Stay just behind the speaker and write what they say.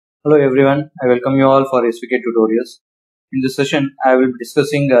Hello everyone, I welcome you all for SVK tutorials. In this session, I will be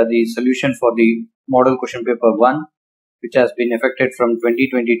discussing the solution for the model question paper 1, which has been effected from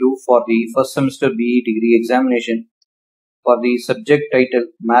 2022 for the first semester BE degree examination for the subject title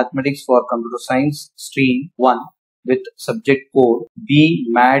Mathematics for Computer Science Stream 1 with subject code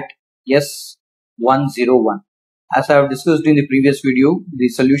BMAT S101. As I have discussed in the previous video, the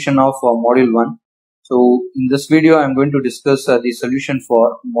solution of module 1. So in this video, I am going to discuss the solution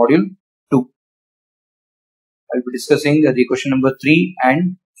for module 2. I will be discussing the question number 3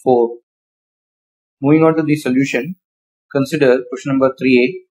 and 4. Moving on to the solution, consider question number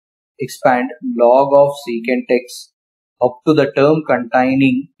 3a. Expand log of secant x up to the term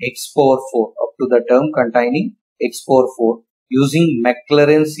containing x power 4. Up to the term containing x power 4 using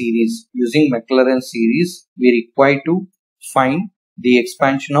Maclaurin series. Using Maclaurin series, we require to find the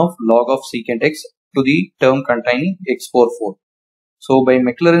expansion of log of secant x to the term containing x power 4. So by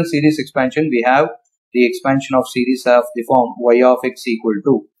Maclaurin series expansion, we have the expansion of series of the form y of x equal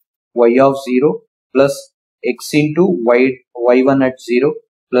to y of 0 plus x into y1 at 0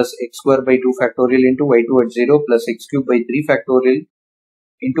 plus x square by 2 factorial into y2 at 0 plus x cube by 3 factorial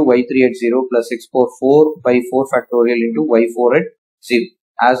into y3 at 0 plus x power 4 by 4 factorial into y4 at 0,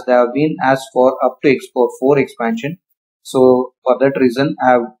 as they have been asked for up to x power 4 expansion. So for that reason,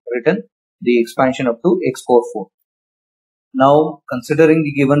 I have written the expansion up to x power 4. Now considering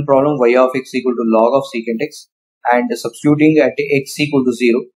the given problem y of x equal to log of secant x and substituting at x equal to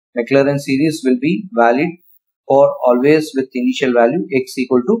 0, Maclaurin series will be valid for always with initial value x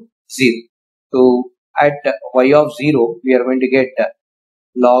equal to 0. So at y of 0, we are going to get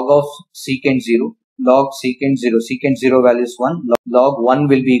log of secant 0, log secant 0, secant 0 value is 1, log 1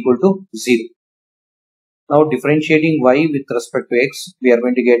 will be equal to 0. Now differentiating y with respect to x, we are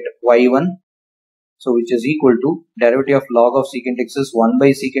going to get y1, so which is equal to derivative of log of secant x is 1 by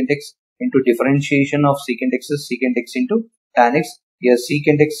secant x into differentiation of secant x is secant x into tan x. Here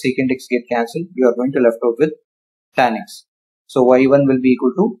secant x get cancelled, you are going to left out with tan x. So y1 will be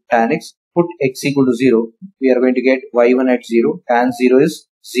equal to tan x. Put x equal to 0, we are going to get y1 at 0, tan 0 is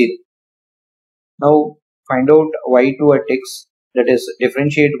 0. Now find out y2 at x, that is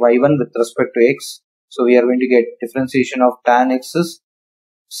differentiate y1 with respect to x. So we are going to get differentiation of tan x is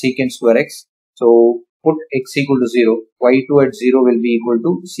secant square x. So put x equal to 0, y2 at 0 will be equal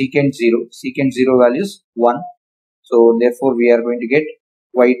to secant 0 value is 1. So therefore we are going to get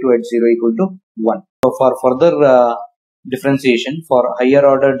y2 at 0 equal to 1. So for further differentiation for higher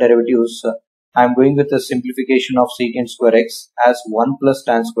order derivatives, I am going with the simplification of secant square x as 1 plus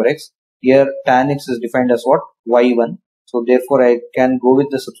tan square x. Here tan x is defined as what? y1. So therefore I can go with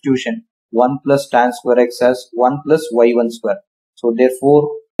the substitution 1 plus tan square x as 1 plus y1 square. So therefore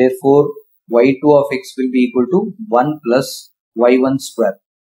y2 of x will be equal to 1 plus y1 square.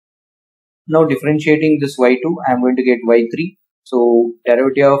 Now differentiating this y2, I am going to get y3. So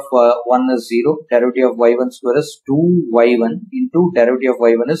derivative of 1 is 0, derivative of y1 square is 2y1 into derivative of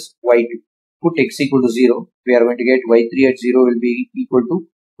y1 is y2. Put x equal to 0, we are going to get y3 at 0 will be equal to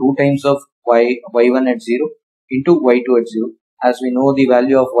 2 times of y1 at 0 into y2 at 0. As we know, the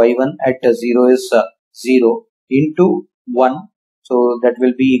value of y1 at 0 is 0 into 1. So that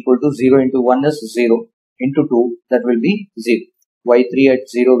will be equal to 0 into 1 is 0 into 2, that will be 0. y3 at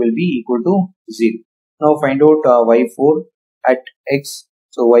 0 will be equal to 0. Now find out y4 at x.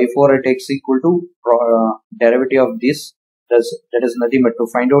 So y4 at x equal to derivative of this, that is nothing but to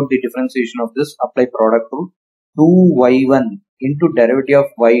find out the differentiation of this, apply product rule. 2y1 into derivative of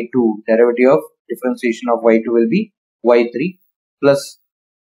y2, derivative of differentiation of y2 will be y3 plus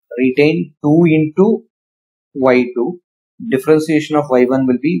retain 2 into y2, differentiation of y1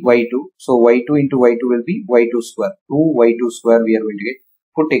 will be y2. So y2 into y2 will be y2 square. 2y2 square we are going to get.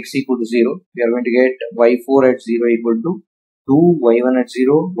 Put x equal to 0. We are going to get y4 at 0 equal to 2y1 at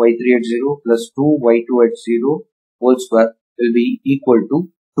 0, y3 at 0 plus 2y2 at 0 whole square will be equal to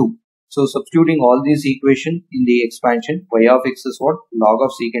 2. So substituting all these equations in the expansion, y of x is what? Log of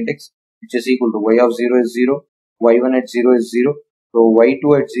secant x, which is equal to y of 0 is 0, y1 at 0 is 0. So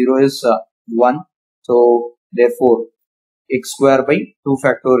y2 at 0 is 1. So therefore x square by 2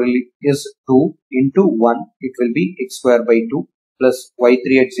 factorial is 2 into 1, it will be x square by 2 plus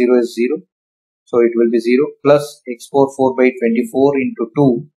y3 at 0 is 0. So it will be 0 plus x power 4 by 24 into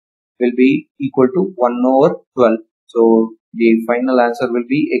 2 will be equal to 1 over 12. So the final answer will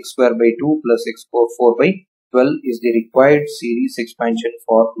be x square by 2 plus x power 4 by 12 is the required series expansion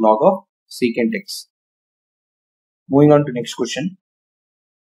for log of secant x. Moving on to next question.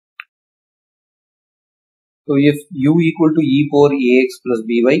 So if u equal to e power ax plus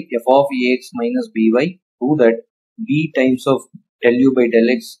by, f of ax minus by, prove that b times of del u by del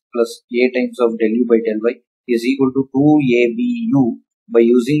x plus a times of del u by del y is equal to 2abu by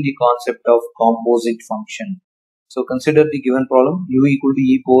using the concept of composite function. So consider the given problem, u equal to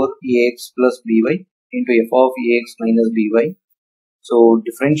e power ax plus by into f of ax minus by. So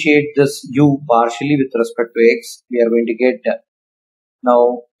differentiate this u partially with respect to x. We are going to get,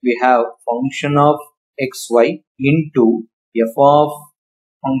 now we have function of xy into f of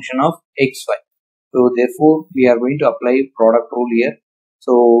function of xy. So therefore we are going to apply product rule here.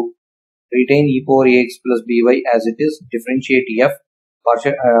 So retain e power ax plus by as it is, differentiate f,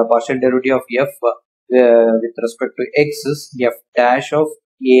 partial derivative of f with respect to x is f dash of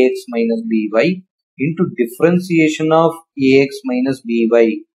ax minus by into differentiation of ax minus by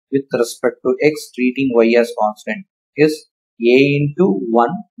with respect to x treating y as constant is a into 1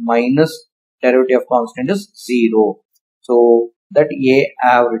 minus derivative of constant is 0. So that a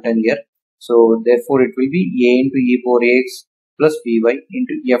I have written here. So therefore it will be a into e power ax plus by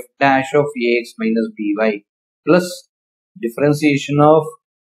into f dash of ax minus by plus differentiation of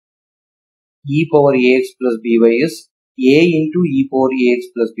e power ax plus by is a into e power ax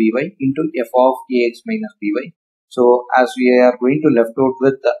plus by into f of ax minus by. So as we are going to left out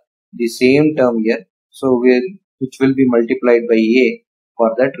with the same term here, so which will be multiplied by a. For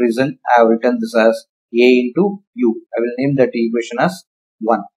that reason I have written this as a into u. I will name that equation as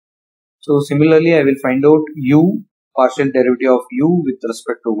 1. So similarly I will find out u, partial derivative of u with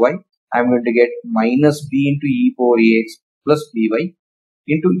respect to y. I am going to get minus b into e power ax plus by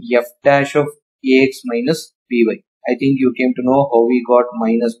into f dash of ax minus by. I think you came to know how we got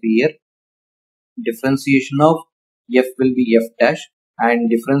minus b here. Differentiation of f will be f dash and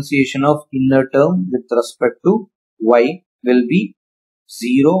differentiation of inner term with respect to y will be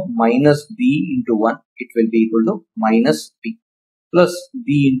 0 minus b into 1. It will be equal to minus b plus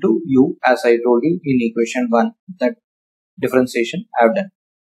b into u, as I told you in equation 1, that differentiation I have done.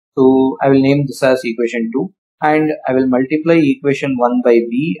 So I will name this as equation 2 and I will multiply equation 1 by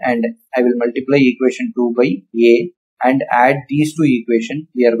b and I will multiply equation 2 by a and add these two equations.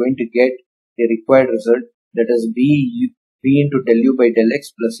 We are going to get the required result, that is b into del u by del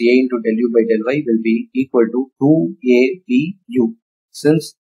x plus a into del u by del y will be equal to 2abu.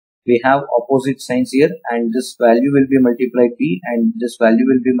 Since we have opposite signs here and this value will be multiplied b and this value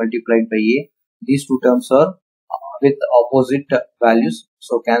will be multiplied by a, these two terms are with opposite values,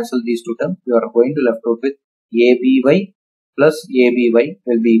 so cancel these two terms. We are going to left out with aby plus aby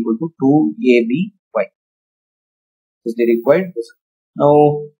will be equal to 2aby. This is the required result.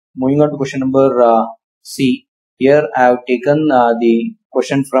 Now moving on to question number C. Here I have taken the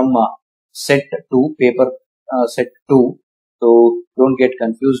question from set 2, paper set 2. So don't get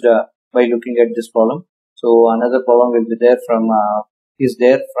confused by looking at this problem. So another problem will be there from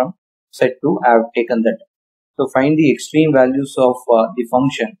set 2. I have taken that. So find the extreme values of the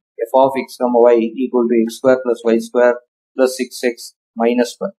function f of x comma y equal to x square plus y square plus 6x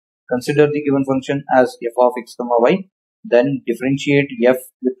minus 1. Consider the given function as f of x comma y. Then differentiate f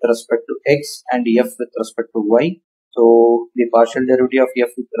with respect to x and f with respect to y. So the partial derivative of f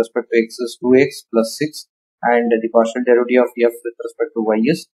with respect to x is 2x plus 6 and the partial derivative of f with respect to y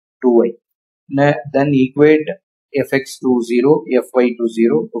is 2y. Then equate fx to 0, fy to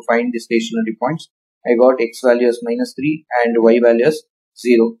 0 to find the stationary points. I got x value as minus 3 and y value as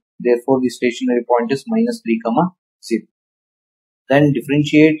 0. Therefore the stationary point is minus 3 comma 0. Then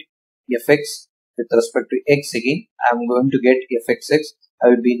differentiate fx with respect to x again. I am going to get fxx. I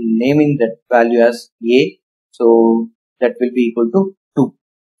will be naming that value as a. So that will be equal to 2.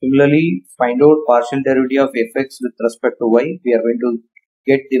 Similarly, find out partial derivative of fx with respect to y. We are going to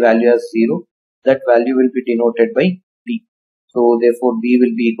get the value as 0. That value will be denoted by b. So therefore b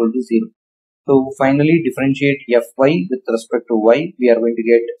will be equal to 0. So finally differentiate fy with respect to y. We are going to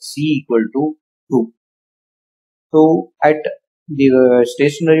get c equal to 2. So at the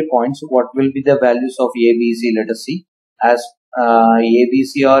stationary points, what will be the values of a, b, c? Let us see. As a, b,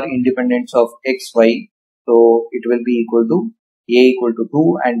 c are independents of x, y. So it will be equal to a equal to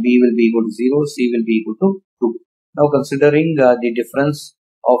 2 and b will be equal to 0, c will be equal to 2. Now considering the difference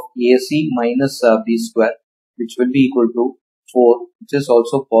of ac minus b square, which will be equal to 4, which is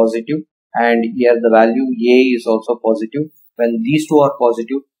also positive, and here the value a is also positive. When these two are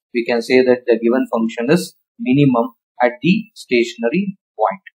positive, we can say that the given function is minimum at the stationary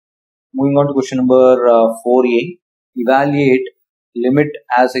point. Moving on to question number 4a. Evaluate limit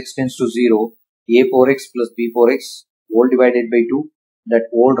as x tends to 0, a power x plus b power x whole divided by 2, that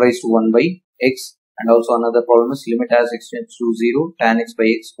whole raised to 1 by x. And also another problem is limit as x tends to 0, tan x by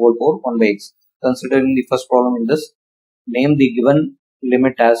x whole power 1 by x. Considering the first problem in this, name the given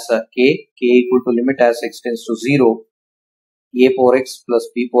limit as k equal to limit as x tends to 0 a power x plus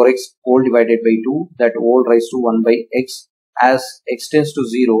b power x whole divided by 2, that whole raised to 1 by x. As x tends to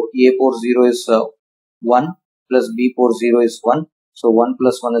 0, a power 0 is 1 plus b power 0 is 1. So 1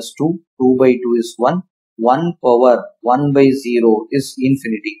 plus 1 is 2, 2 by 2 is 1, 1 power 1 by 0 is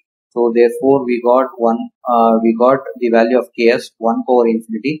infinity. So therefore we got the value of k as 1 power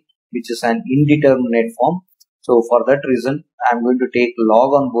infinity, which is an indeterminate form. So for that reason I am going to take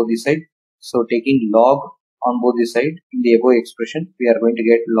log on both the side. So taking log on both the side in the above expression, we are going to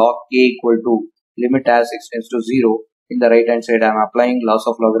get log k equal to limit as x tends to 0. In the right hand side I am applying laws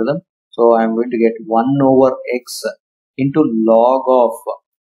of logarithm. So I am going to get 1 over x into log of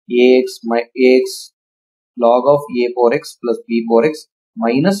ax log of a power x plus b power x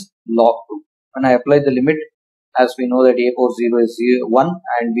minus log 2. When I apply the limit, as we know that a power 0 is 1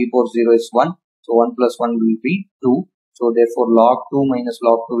 and b power 0 is 1. So 1 plus 1 will be 2. So therefore log 2 minus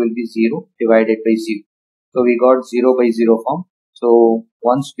log 2 will be 0 divided by 0. So we got 0 by 0 form. So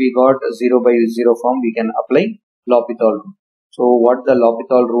once we got 0 by 0 form, we can apply L'Hopital rule. So what the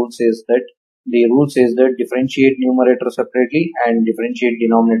L'Hopital rule says that, the rule says that differentiate numerator separately and differentiate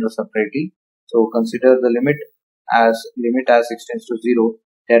denominator separately. So consider the limit as x tends to 0.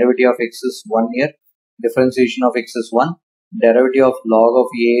 Derivative of x is 1 here. Differentiation of x is 1. Derivative of log of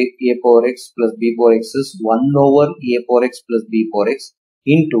a power x plus b power x is 1 over a power x plus b power x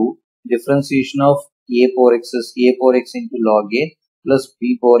into differentiation of a power x is a power x into log a plus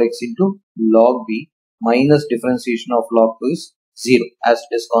b power x into log b minus differentiation of log 2 is 0 as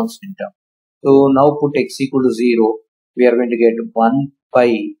it is constant term. So now put x equal to 0. We are going to get 1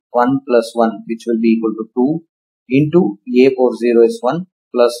 by 1 plus 1, which will be equal to 2 into a power 0 is 1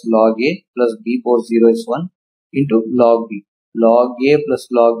 plus log a plus b power 0 is 1 into log b. Log a plus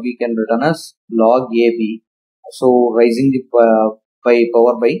log b can written as log ab. So raising the by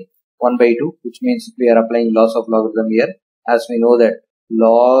power by 1 by 2, which means we are applying laws of logarithm here. As we know that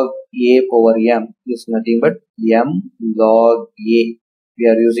log a power m is nothing but m log a. We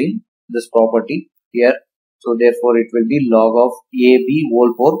are using this property here. So therefore it will be log of ab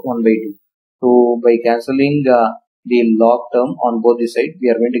whole power 1 by 2. So by cancelling the log term on both the sides, we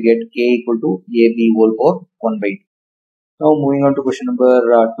are going to get k equal to ab whole power 1 by 2. Now moving on to question number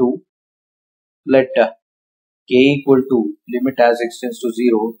 2. Let k equal to limit as x tends to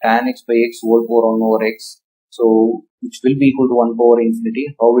 0 tan x by x whole power 1 over x. So which will be equal to 1 power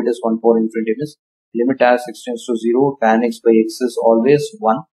infinity. How it is 1 power infinity is limit as x tends to 0 tan x by x is always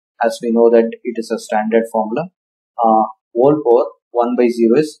 1, as we know that it is a standard formula. Whole power 1 by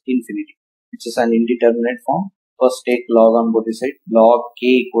 0 is infinity, which is an indeterminate form. First take log on both the sides. Log k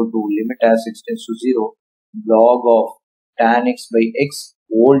equal to limit as x tends to 0 log of tan x by x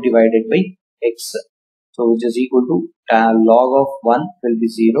whole divided by x. So which is equal to log of 1 will be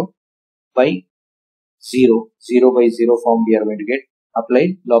 0 by 0. 0 by 0 form we are going to get.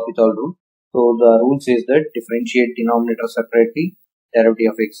 Apply L'Hopital rule. So the rule says that differentiate denominator separately.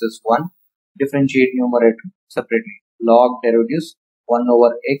 Derivative of x is 1. Differentiate numerator separately. Log derivatives 1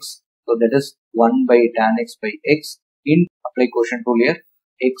 over x. So that is 1 by tan x by x. In apply quotient rule here.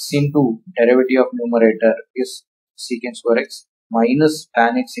 X into derivative of numerator is secant square x minus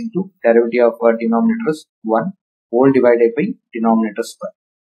tan x into derivative of denominator is 1 whole divided by denominator square.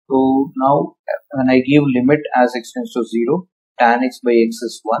 So now when I give limit as x tends to 0, tan x by x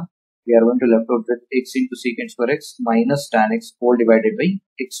is 1. We are going to left out with x into secant square x minus tan x whole divided by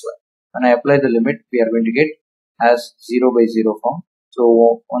x square. When I apply the limit, we are going to get as 0 by 0 form.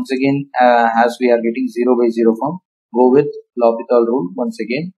 So once again, as we are getting 0 by 0 form, go with L'Hopital rule once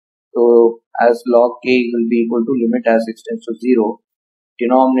again. So as log k will be equal to limit as x tends to 0,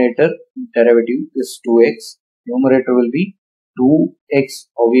 denominator derivative is 2x, numerator will be 2x.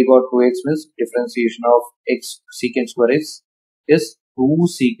 How we got 2x means differentiation of x secant square x is 2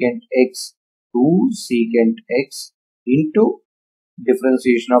 secant x into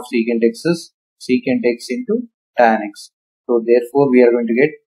differentiation of secant x is secant x into tan x. So therefore we are going to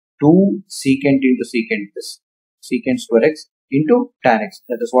get 2 secant into secant is secant square x into tan x.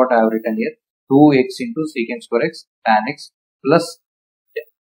 That is what I have written here. 2x into secant square x tan x plus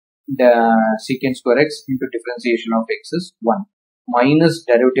the secant square x into differentiation of x is 1 minus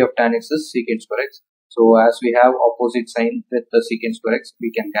derivative of tan x is secant square x. So as we have opposite sign with the secant square x,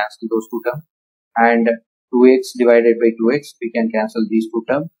 we can cancel those two terms, and 2x divided by 2x, we can cancel these two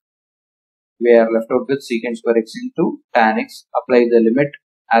terms. We are left out with secant square x into tan x. Apply the limit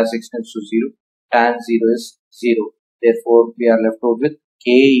as x tends to 0. Tan 0 is 0. Therefore, we are left out with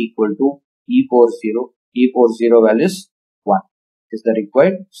k equal to e power 0. E power 0 value is 1. Is the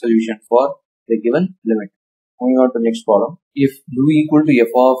required solution for the given limit. Moving on to next problem. If u equal to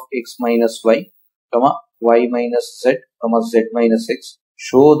f of x minus y, comma y minus z comma z minus x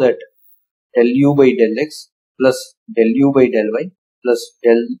show that del u by del x plus del u by del y plus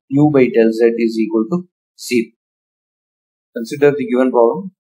del u by del z is equal to 0. Consider the given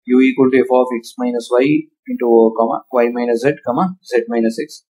problem. U equal to f of x minus y into comma y minus z comma z minus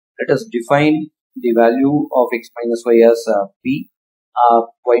x. Let us define the value of x minus y as p,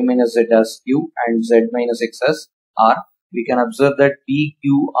 y minus z as q, and z minus x as r. We can observe that p,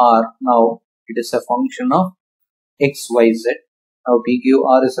 q, r now it is a function of x, y, z. Now p, q,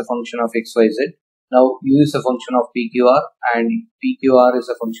 r is a function of x, y, z. Now u is a function of p, q, r, and p, q, r is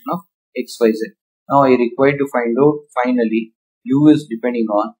a function of x, y, z. Now I require to find out finally u is depending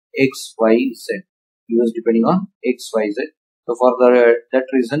on x, y, z. U is depending on x, y, z. So for that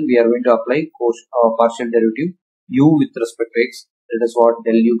reason we are going to apply partial derivative u with respect to x. That is what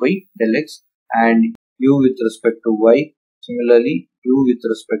del u by del x, and u with respect to y. Similarly u with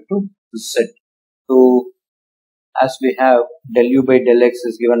respect to z. So as we have del u by del x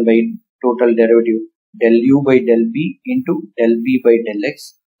is given by total derivative del u by del b into del b by del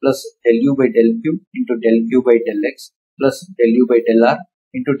x plus del u by del q into del q by del x plus del u by del r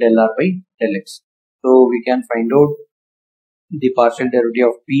into del r by del x. So we can find out the partial derivative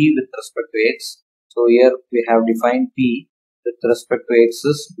of p with respect to x. So here we have defined p with respect to x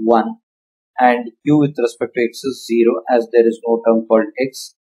is 1 and q with respect to x is 0 as there is no term called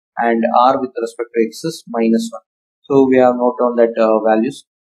x, and r with respect to x is minus 1. So we have noted down that values.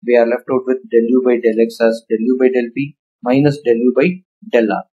 We are left out with del u by del x as del u by del p minus del u by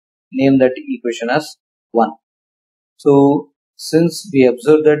del r. Name that equation as 1. So since we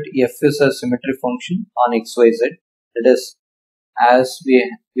observe that f is a symmetric function on xyz, that is, as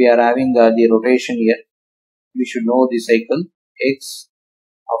we are having the rotation here, we should know the cycle x.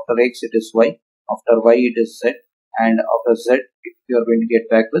 After x it is y, after y it is z, and after z you are going to get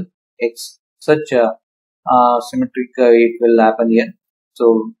back with x. Such a symmetric it will happen here.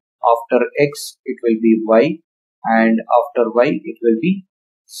 So after x it will be y, and after y it will be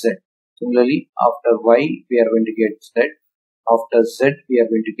z. Similarly after y we are going to get z, after z we are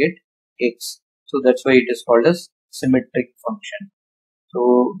going to get x. So that's why it is called as symmetric function.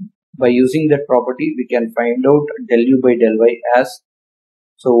 So by using that property we can find out del u by del y as,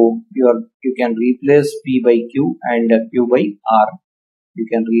 so you can replace p by q and q by r. You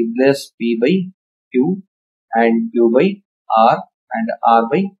can replace p by q and q by r and r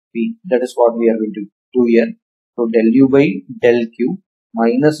by p. That is what we are going to do here. So del u by del q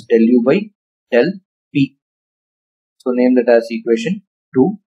minus del u by del p. So name that as equation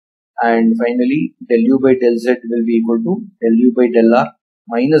 2. And finally del u by del z will be equal to del u by del r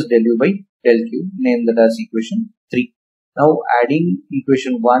minus del u by del q. Name that as equation 3. Now adding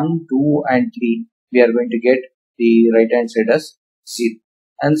equation 1, 2 and 3, we are going to get the right hand side as 0.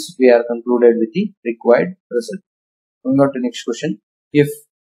 Hence we are concluded with the required result. Moving on to next question. If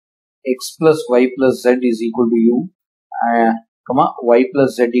x plus y plus z is equal to u, y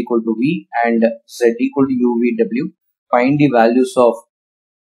plus z equal to v, and z equal to u v w, find the values of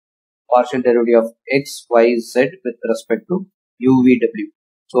partial derivative of x, y, z with respect to u v w.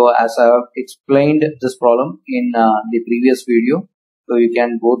 So as I have explained this problem in the previous video, so you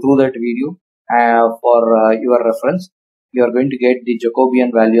can go through that video for your reference. You are going to get the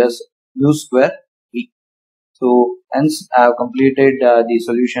Jacobian value as u square v. So hence I have completed the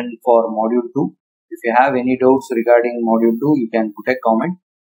solution for module 2. If you have any doubts regarding module 2, you can put a comment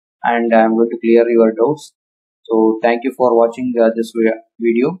and I am going to clear your doubts. So thank you for watching this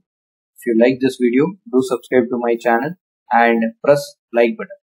video. If you like this video, do subscribe to my channel and press like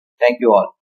button. Thank you all.